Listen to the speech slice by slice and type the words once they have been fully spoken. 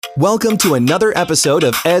Welcome to another episode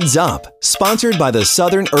of Eds Up, sponsored by the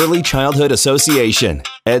Southern Early Childhood Association.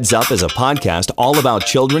 Eds Up is a podcast all about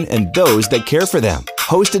children and those that care for them.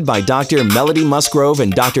 Hosted by Dr. Melody Musgrove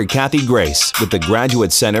and Dr. Kathy Grace with the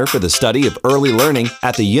Graduate Center for the Study of Early Learning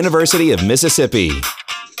at the University of Mississippi.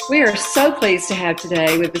 We are so pleased to have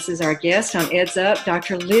today with us as our guest on Eds Up,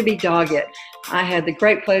 Dr. Libby Doggett. I had the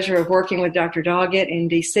great pleasure of working with Dr. Doggett in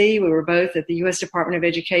D.C. We were both at the U.S. Department of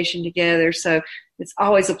Education together, so it's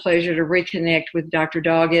always a pleasure to reconnect with Dr.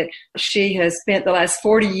 Doggett. She has spent the last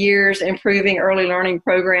 40 years improving early learning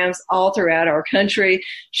programs all throughout our country.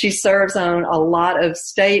 She serves on a lot of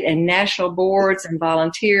state and national boards and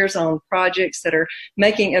volunteers on projects that are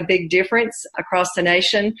making a big difference across the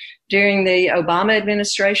nation. During the Obama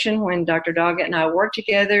administration, when Dr. Doggett and I worked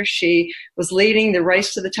together, she was leading the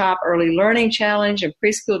Race to the Top Early Learning Challenge and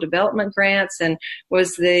preschool development grants and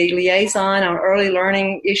was the liaison on early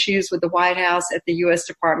learning issues with the White House at the U.S.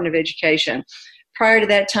 Department of Education. Prior to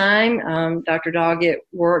that time, Dr. Doggett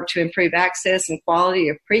worked to improve access and quality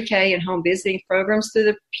of pre-K and home visiting programs through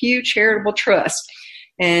the Pew Charitable Trust.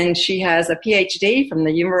 And she has a PhD from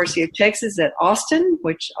the University of Texas at Austin,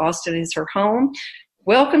 which Austin is her home.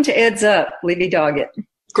 Welcome to Eds Up, Libby Doggett.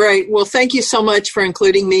 Great. Well, thank you so much for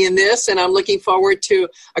including me in this, and I'm looking forward to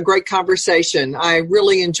a great conversation. I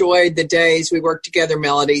really enjoyed the days we worked together,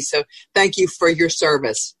 Melody, so thank you for your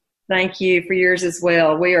service. Thank you for yours as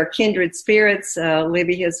well. We are kindred spirits.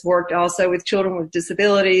 Libby has worked also with children with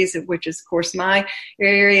disabilities, which is, of course, my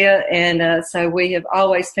area, and so we have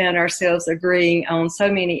always found ourselves agreeing on so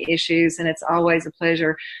many issues, and it's always a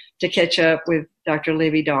pleasure to catch up with Dr.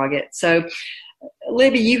 Libby Doggett. So,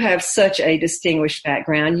 Libby, you have such a distinguished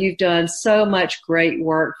background. You've done so much great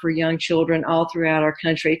work for young children all throughout our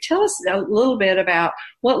country. Tell us a little bit about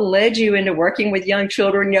what led you into working with young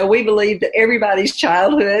children. You know, we believe that everybody's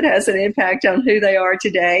childhood has an impact on who they are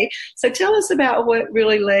today. So tell us about what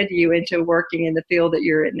really led you into working in the field that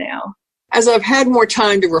you're in now. As I've had more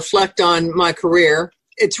time to reflect on my career,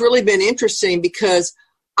 it's really been interesting because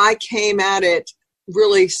I came at it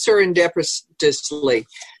really serendipitously.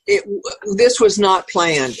 This was not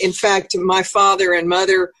planned. In fact, my father and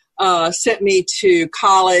mother sent me to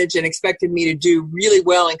college and expected me to do really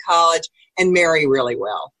well in college and marry really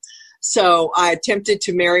well. So I attempted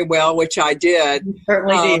to marry well, which I did.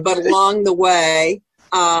 But along the way,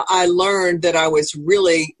 I learned that I was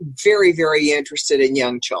really very, very interested in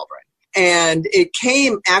young children. And it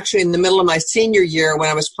came actually in the middle of my senior year when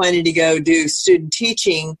I was planning to go do student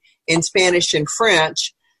teaching in Spanish and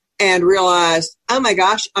French, and realized, oh my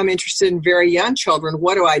gosh, I'm interested in very young children.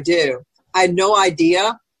 What do I do? I had no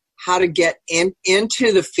idea how to get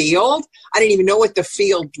into the field. I didn't even know what the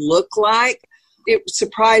field looked like. It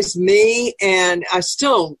surprised me, and I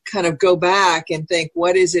still kind of go back and think,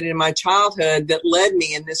 what is it in my childhood that led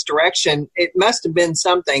me in this direction? It must have been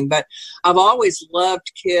something, but I've always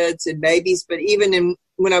loved kids and babies, but even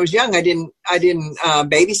when I was young, I didn't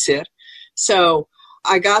babysit. So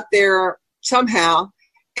I got there somehow,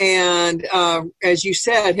 and as you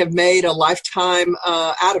said, have made a lifetime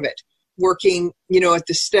out of it, working, at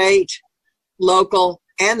the state, local,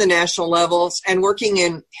 and the national levels, and working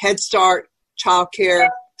in Head Start, childcare,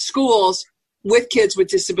 schools with kids with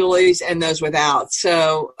disabilities and those without.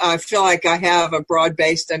 So I feel like I have a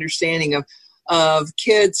broad-based understanding of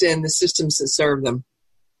kids and the systems that serve them.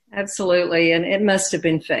 Absolutely, and it must have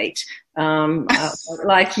been fate.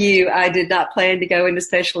 Like you, I did not plan to go into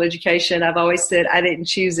special education. I've always said I didn't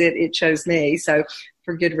choose it, it chose me, so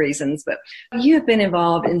for good reasons. But you have been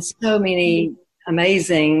involved in so many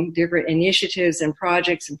amazing different initiatives and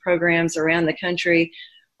projects and programs around the country.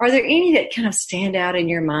 Are there any that kind of stand out in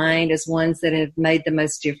your mind as ones that have made the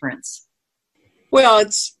most difference? Well,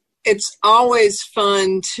 it's always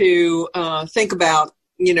fun to think about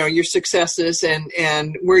your successes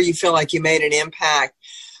and where you feel like you made an impact.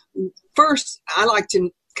 First, I like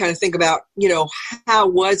to kind of think about, how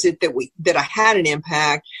was it that I had an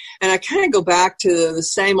impact? And I kind of go back to the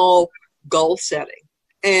same old goal setting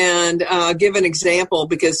and give an example,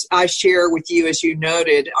 because I share with you, as you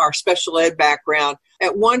noted, our special ed background.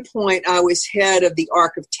 At one point, I was head of the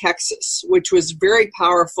ARC of Texas, which was a very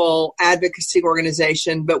powerful advocacy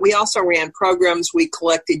organization, but we also ran programs. We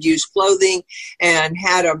collected used clothing and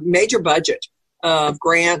had a major budget of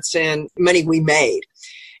grants and money we made.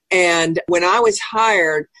 And when I was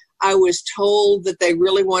hired, I was told that they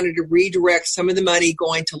really wanted to redirect some of the money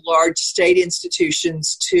going to large state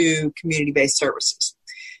institutions to community-based services.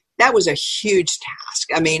 That was a huge task.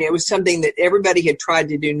 I mean, it was something that everybody had tried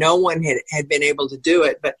to do. No one had been able to do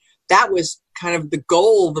it, but that was kind of the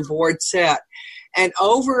goal the board set. And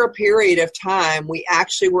over a period of time, we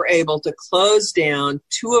actually were able to close down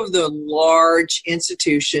 2 of the large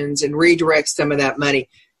institutions and redirect some of that money.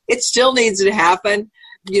 It still needs to happen.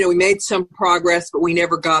 We made some progress, but we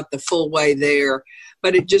never got the full way there.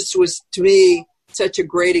 But it just was, to me, such a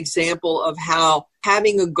great example of how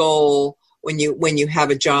having a goal when you have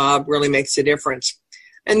a job really makes a difference.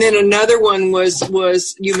 And then another one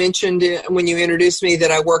was you mentioned when you introduced me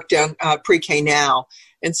that I worked down Pre-K Now.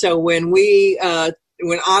 And so when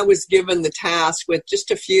I was given the task with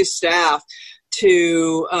just a few staff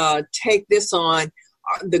to take this on,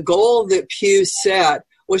 the goal that Pew set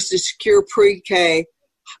was to secure pre-K,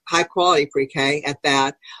 high quality pre-K at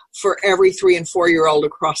that, for every 3 and 4-year-old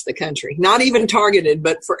across the country. Not even targeted,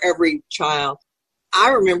 but for every child. I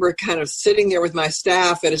remember kind of sitting there with my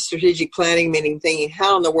staff at a strategic planning meeting thinking,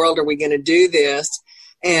 how in the world are we going to do this?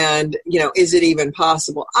 And, is it even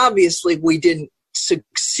possible? Obviously, we didn't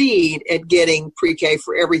succeed at getting pre-K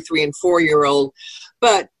for every 3 and 4-year-old.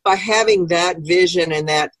 But by having that vision and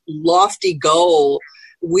that lofty goal,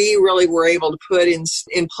 we really were able to put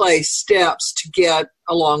in place steps to get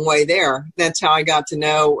a long way there. That's how I got to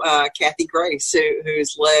know Kathy Grace,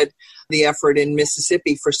 who's led the effort in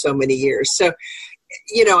Mississippi for so many years. So,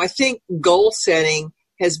 I think goal setting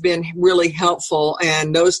has been really helpful.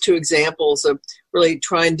 And those 2 examples of really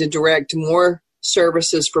trying to direct more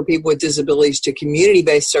services for people with disabilities to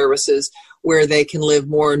community-based services where they can live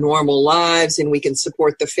more normal lives and we can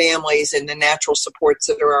support the families and the natural supports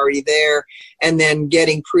that are already there, and then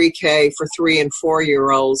getting pre-K for 3 and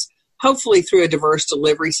 4-year-olds, hopefully through a diverse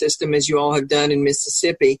delivery system as you all have done in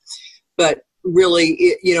Mississippi. But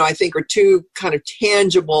really, I think are 2 kind of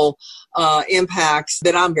tangible impacts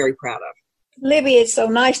that I'm very proud of. Libby, it's so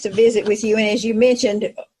nice to visit with you. And as you mentioned,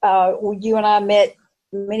 you and I met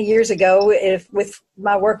many years ago with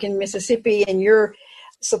my work in Mississippi and your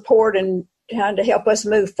support and trying to help us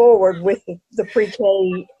move forward with the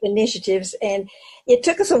pre-K initiatives. And it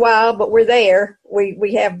took us a while, but we're there.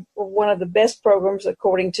 We have one of the best programs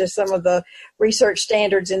according to some of the research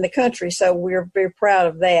standards in the country. So we're very proud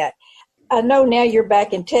of that. I know now you're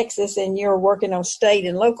back in Texas and you're working on state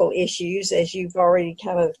and local issues, as you've already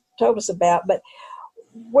kind of told us about, but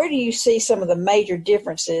where do you see some of the major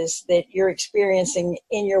differences that you're experiencing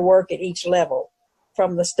in your work at each level,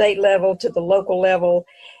 from the state level to the local level,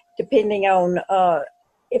 depending on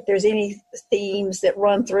if there's any themes that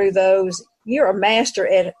run through those? You're a master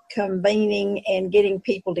at convening and getting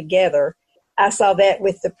people together. I saw that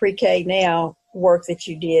with the Pre-K Now work that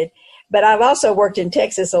you did. But I've also worked in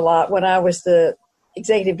Texas a lot when I was the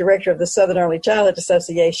executive director of the Southern Early Childhood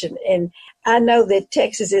Association. And I know that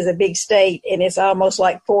Texas is a big state, and it's almost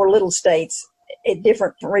like 4 little states at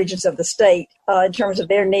different regions of the state in terms of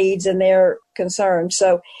their needs and their concerns.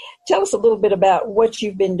 So tell us a little bit about what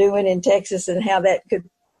you've been doing in Texas and how that could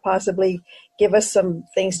possibly give us some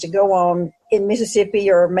things to go on in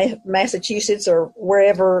Mississippi or Massachusetts or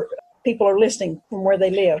wherever people are listening from where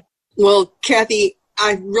they live. Well, Kathy,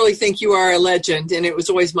 I really think you are a legend, and it was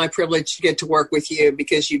always my privilege to get to work with you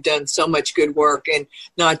because you've done so much good work, and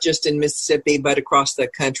not just in Mississippi, but across the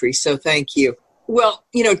country. So thank you. Well,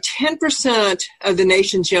 10% of the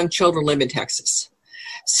nation's young children live in Texas.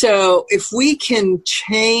 So if we can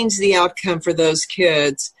change the outcome for those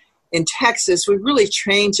kids in Texas, we really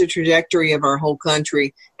change the trajectory of our whole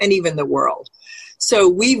country and even the world. So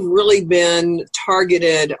we've really been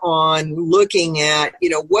targeted on looking at,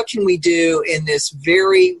 what can we do in this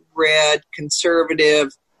very red,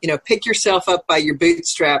 conservative, pick yourself up by your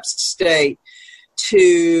bootstraps state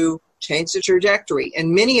to change the trajectory.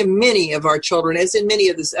 And many of our children, as in many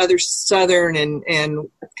of the other southern and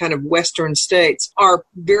kind of western states, are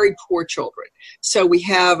very poor children. So we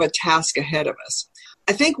have a task ahead of us.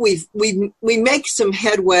 I think we make some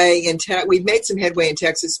headway we've made some headway in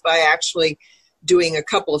Texas by actually doing a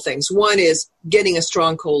couple of things. One is getting a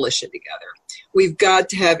strong coalition together. We've got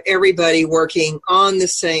to have everybody working on the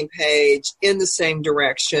same page, in the same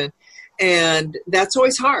direction, and that's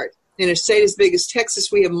always hard. In a state as big as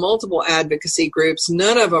Texas, we have multiple advocacy groups.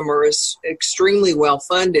 None of them are extremely well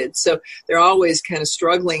funded, so they're always kind of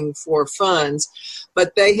struggling for funds,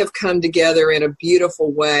 but they have come together in a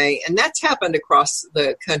beautiful way, and that's happened across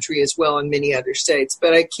the country as well in many other states.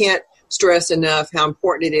 But I can't stress enough how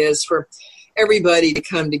important it is for everybody to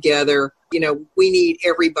come together. We need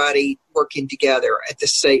everybody working together at the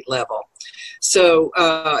state level. So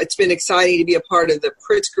it's been exciting to be a part of the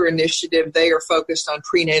Pritzker Initiative. They are focused on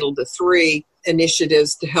prenatal to 3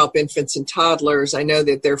 initiatives to help infants and toddlers. I know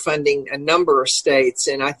that they're funding a number of states,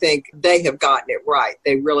 and I think they have gotten it right.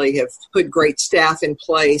 They really have put great staff in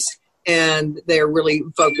place, and they're really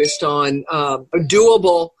focused on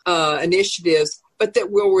doable initiatives but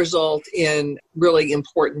that will result in really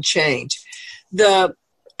important change. The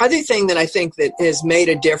other thing that I think that has made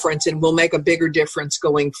a difference and will make a bigger difference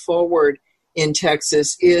going forward in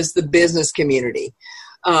Texas is the business community.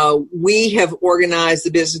 We have organized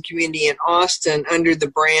the business community in Austin under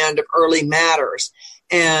the brand of Early Matters.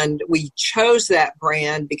 And we chose that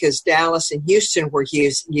brand because Dallas and Houston were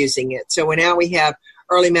using it. So now we have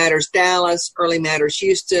Early Matters Dallas, Early Matters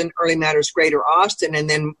Houston, Early Matters Greater Austin, and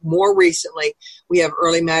then more recently we have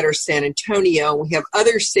Early Matters San Antonio. We have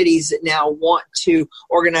other cities that now want to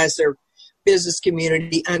organize their business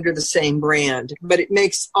community under the same brand. But it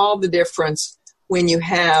makes all the difference when you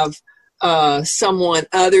have someone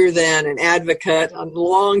other than an advocate, a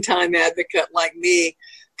longtime advocate like me,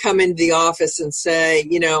 come into the office and say,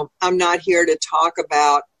 I'm not here to talk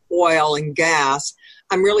about oil and gas.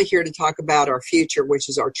 I'm really here to talk about our future, which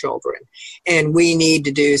is our children. And we need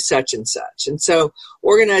to do such and such. And so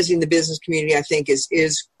organizing the business community, I think,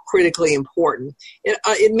 is critically important.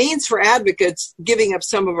 It means for advocates giving up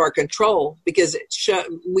some of our control because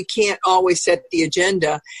we can't always set the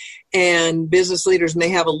agenda. And business leaders may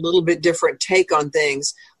have a little bit different take on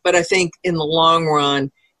things. But I think in the long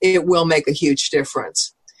run, it will make a huge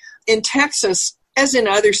difference. In Texas, as in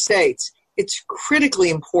other states, it's critically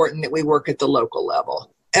important that we work at the local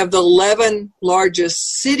level. Of the 11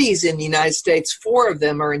 largest cities in the United States, 4 of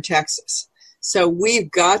them are in Texas. So we've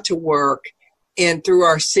got to work and through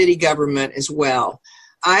our city government as well.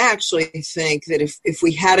 I actually think that if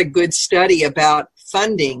we had a good study about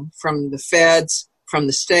funding from the feds, from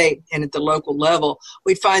the state, and at the local level,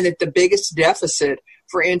 we'd find that the biggest deficit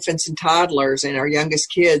for infants and toddlers and our youngest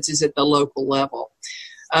kids is at the local level.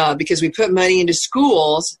 Because we put money into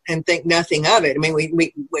schools and think nothing of it. I mean,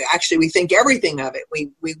 we think everything of it.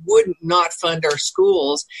 We would not fund our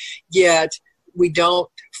schools, yet we don't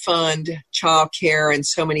fund child care and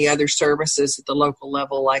so many other services at the local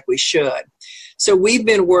level like we should. So we've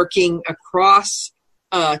been working across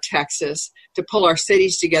Texas to pull our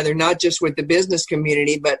cities together, not just with the business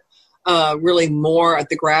community, but really more at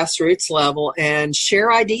the grassroots level and share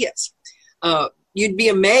ideas. You'd be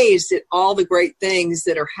amazed at all the great things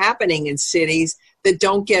that are happening in cities that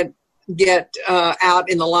don't get out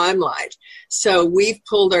in the limelight. So we've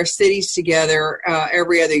pulled our cities together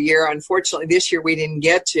every other year. Unfortunately, this year we didn't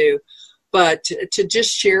get to, but to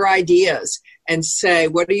just share ideas and say,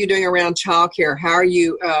 what are you doing around childcare? How are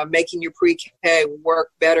you making your pre-K work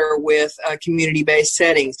better with community-based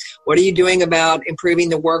settings? What are you doing about improving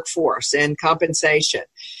the workforce and compensation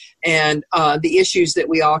and the issues that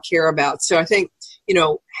we all care about? So I think,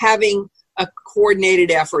 having a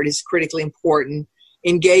coordinated effort is critically important.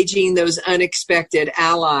 Engaging those unexpected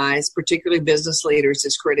allies, particularly business leaders,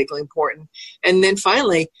 is critically important. And then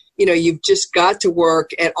finally, you've just got to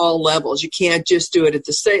work at all levels. You can't just do it at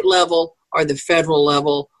the state level or the federal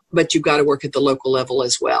level, but you've got to work at the local level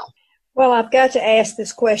as well. Well, I've got to ask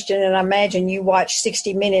this question, and I imagine you watch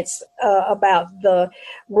 60 Minutes about the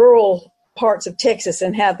rural parts of Texas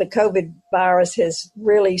and how the COVID virus has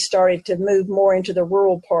really started to move more into the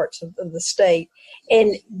rural parts of the state.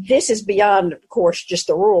 And this is beyond, of course, just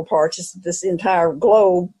the rural parts. This entire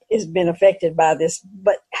globe has been affected by this.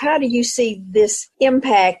 But how do you see this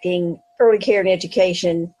impacting early care and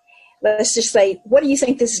education? Let's just say, what do you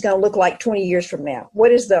think this is going to look like 20 years from now?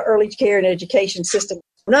 What is the early care and education system?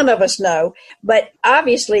 None of us know. But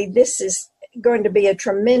obviously, this is going to be a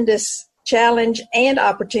tremendous challenge and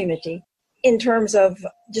opportunity in terms of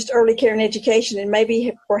just early care and education, and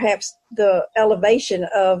maybe perhaps the elevation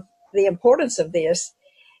of the importance of this,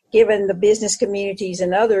 given the business communities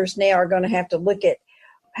and others now are going to have to look at,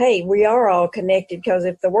 hey, we are all connected, because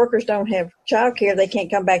if the workers don't have child care, they can't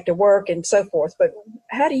come back to work and so forth. But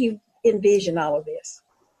how do you envision all of this?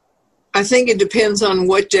 I think it depends on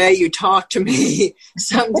what day you talk to me.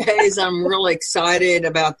 Some days I'm really excited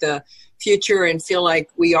about the future and feel like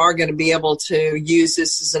we are going to be able to use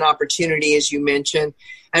this as an opportunity, as you mentioned.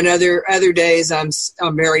 And other days I'm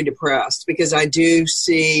very depressed because I do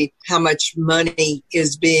see how much money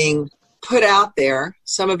is being put out there.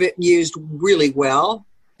 Some of it used really well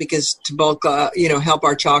because to both help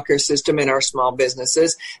our childcare system and our small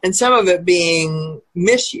businesses, and some of it being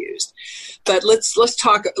misused. But let's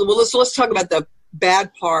talk about the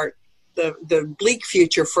bad part, the bleak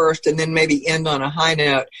future first, and then maybe end on a high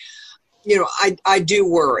note. I do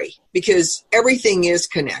worry because everything is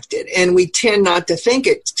connected and we tend not to think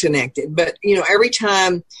it's connected. But, every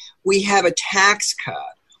time we have a tax cut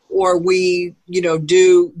or we,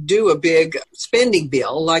 do a big spending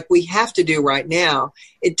bill like we have to do right now,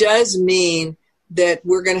 it does mean that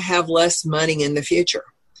we're going to have less money in the future.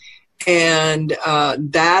 And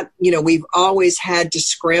that, we've always had to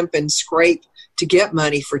scrimp and scrape to get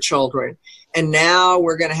money for children. And now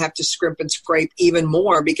we're going to have to scrimp and scrape even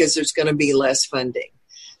more because there's going to be less funding.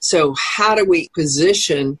 So how do we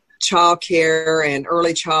position childcare and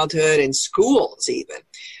early childhood and schools even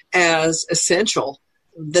as essential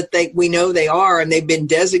that we know they are, and they've been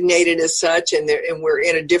designated as such, and we're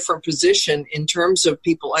in a different position in terms of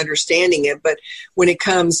people understanding it. But when it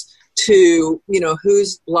comes to,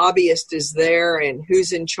 whose lobbyist is there and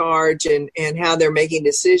who's in charge and how they're making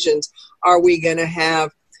decisions, are we going to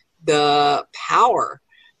have the power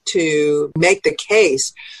to make the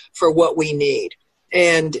case for what we need?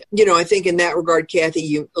 And, I think in that regard, Kathy,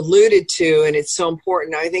 you alluded to, and it's so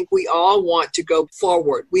important, I think we all want to go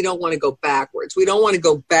forward. We don't want to go backwards. We don't want to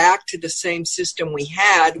go back to the same system we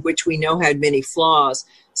had, which we know had many flaws.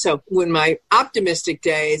 So when my optimistic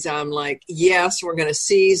days, I'm like, yes, we're going to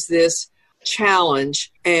seize this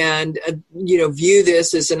challenge and, view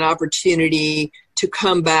this as an opportunity to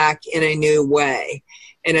come back in a new way.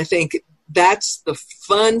 And I think that's the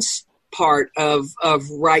fun part of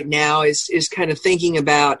right now is kind of thinking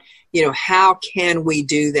about, how can we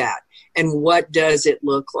do that and what does it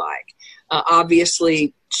look like?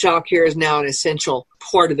 Obviously, childcare is now an essential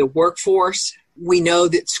part of the workforce. We know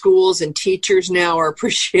that schools and teachers now are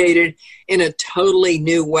appreciated in a totally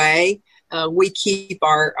new way. We keep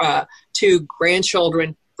our 2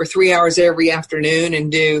 grandchildren for 3 hours every afternoon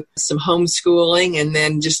and do some homeschooling and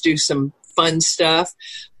then just do some fun stuff.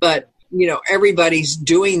 But everybody's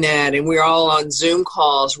doing that, and we're all on Zoom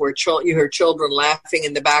calls where you hear children laughing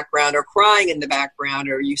in the background or crying in the background,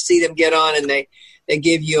 or you see them get on and they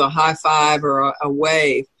give you a high five or a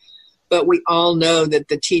wave. But we all know that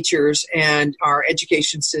the teachers and our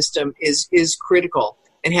education system is critical.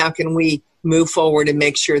 And how can we move forward and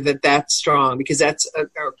make sure that that's strong? Because that's a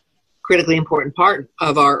critically important part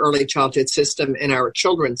of our early childhood system and our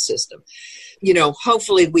children's system.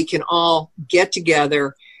 Hopefully we can all get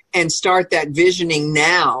together and start that visioning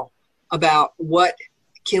now about what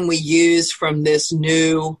can we use from this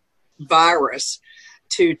new virus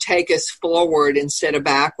to take us forward instead of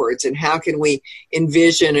backwards, and how can we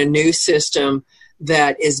envision a new system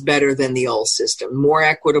that is better than the old system, more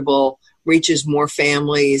equitable, reaches more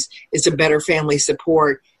families, is a better family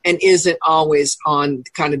support, and isn't always on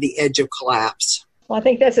kind of the edge of collapse. Well, I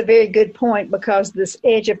think that's a very good point, because this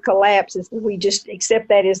edge of collapse is, we just accept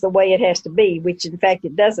that is the way it has to be, which in fact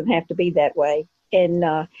it doesn't have to be that way. And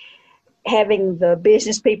having the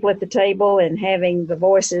business people at the table and having the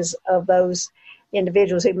voices of those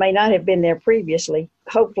individuals who may not have been there previously,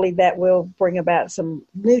 hopefully that will bring about some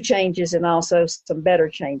new changes and also some better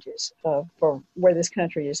changes for where this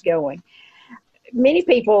country is going. Many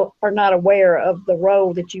people are not aware of the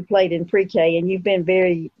role that you played in pre-K, and you've been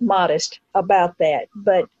very modest about that.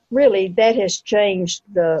 But really, that has changed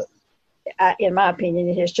in my opinion,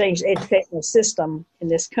 it has changed the educational system in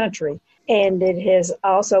this country. And it has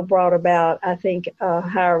also brought about, I think, a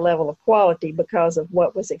higher level of quality because of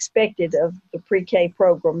what was expected of the pre-K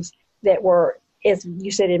programs that were, as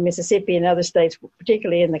you said, in Mississippi and other states,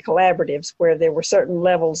 particularly in the collaboratives, where there were certain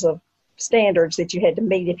levels of standards that you had to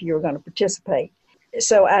meet if you were going to participate.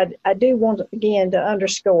 So I do want, again, to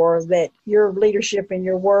underscore that your leadership and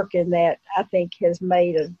your work in that, I think, has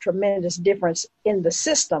made a tremendous difference in the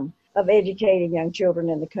system of educating young children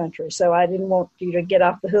in the country. So I didn't want you to get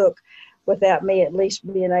off the hook without me at least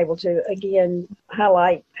being able to, again,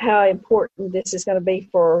 highlight how important this is going to be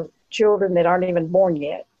for children that aren't even born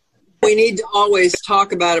yet. We need to always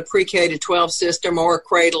talk about a pre-K to 12 system or a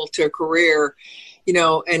cradle to a career,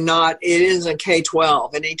 and not, it isn't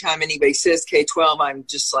K-12. And anytime anybody says K-12, I'm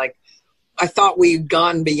just like, I thought we'd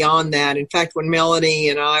gone beyond that. In fact, when Melanie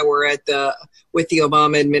and I were with the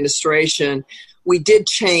Obama administration, we did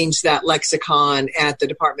change that lexicon at the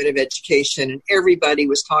Department of Education, and everybody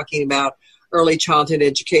was talking about early childhood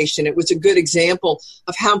education. It was a good example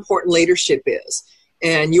of how important leadership is.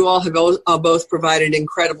 And you all have both provided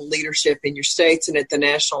incredible leadership in your states and at the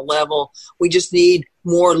national level. We just need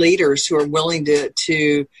more leaders who are willing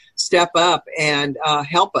to step up and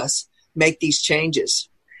help us make these changes.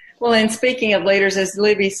 Well, and speaking of leaders, as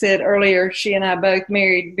Libby said earlier, she and I both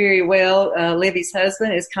married very well. Libby's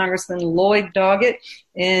husband is Congressman Lloyd Doggett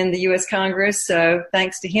in the U.S. Congress. So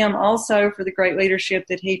thanks to him also for the great leadership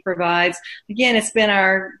that he provides. Again, it's been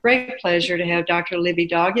our great pleasure to have Dr. Libby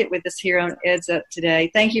Doggett with us here on Eds Up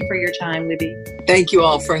today. Thank you for your time, Libby. Thank you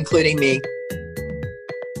all for including me.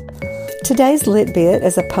 Today's Lit Bit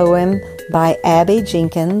is a poem by Abby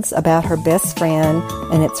Jenkins about her best friend,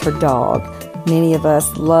 and it's her dog. Many of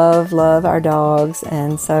us love our dogs,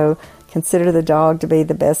 and so consider the dog to be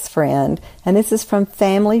the best friend. And this is from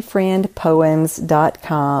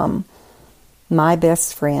familyfriendpoems.com. My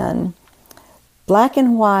best friend. Black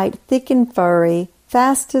and white, thick and furry,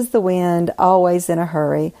 fast as the wind, always in a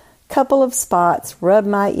hurry. Couple of spots, rub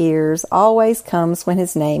my ears, always comes when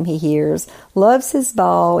his name he hears. Loves his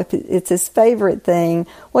ball, if it's his favorite thing.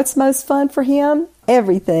 What's most fun for him?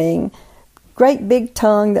 Everything. Great big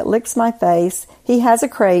tongue that licks my face. He has a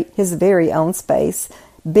crate, his very own space.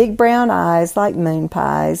 Big brown eyes like moon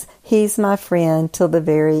pies. He's my friend till the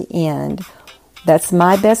very end. That's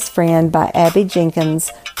My Best Friend by Abby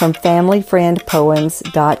Jenkins from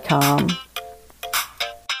FamilyFriendPoems.com.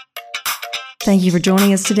 Thank you for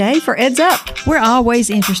joining us today for Eds Up. We're always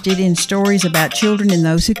interested in stories about children and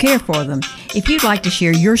those who care for them. If you'd like to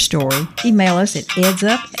share your story, email us at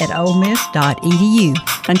edsup@olemiss.edu.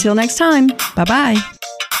 Until next time, bye-bye.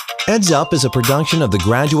 Eds Up is a production of the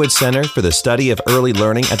Graduate Center for the Study of Early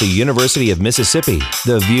Learning at the University of Mississippi.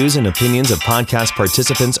 The views and opinions of podcast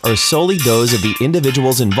participants are solely those of the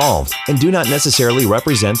individuals involved and do not necessarily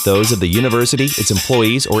represent those of the university, its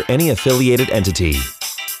employees, or any affiliated entity.